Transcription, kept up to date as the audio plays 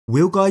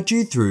We'll guide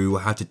you through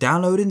how to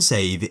download and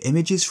save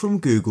images from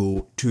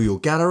Google to your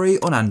gallery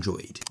on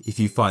Android. If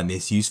you find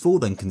this useful,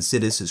 then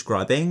consider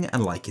subscribing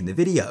and liking the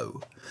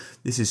video.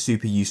 This is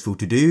super useful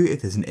to do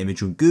if there's an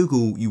image on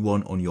Google you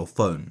want on your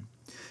phone.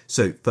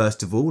 So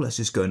first of all, let's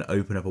just go and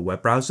open up a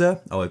web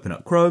browser. I'll open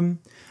up Chrome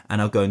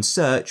and I'll go and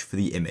search for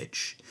the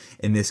image.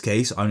 In this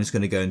case, I'm just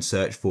going to go and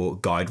search for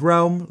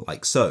GuideRealm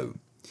like so.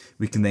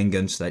 We can then go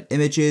and select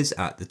images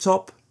at the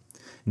top.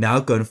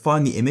 Now go and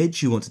find the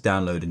image you want to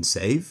download and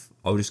save.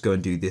 I'll just go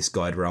and do this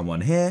GuideRealm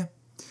one here.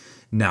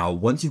 Now,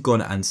 once you've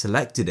gone and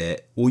selected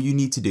it, all you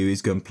need to do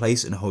is go and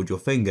place and hold your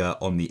finger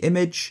on the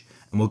image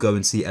and we'll go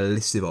and see a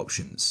list of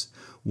options.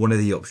 One of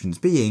the options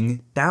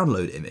being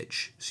download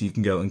image. So you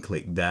can go and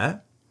click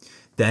there.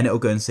 Then it'll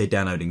go and say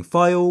downloading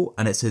file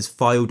and it says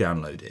file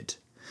downloaded.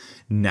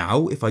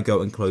 Now, if I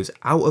go and close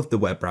out of the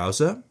web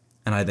browser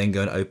and I then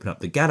go and open up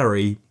the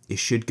gallery, it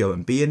should go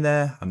and be in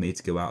there. I need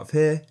to go out of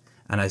here.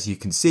 And as you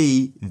can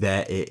see,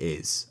 there it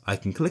is. I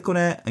can click on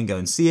it and go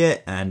and see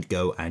it and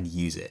go and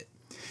use it.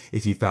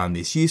 If you found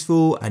this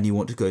useful and you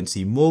want to go and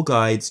see more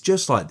guides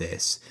just like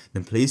this,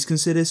 then please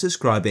consider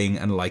subscribing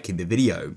and liking the video.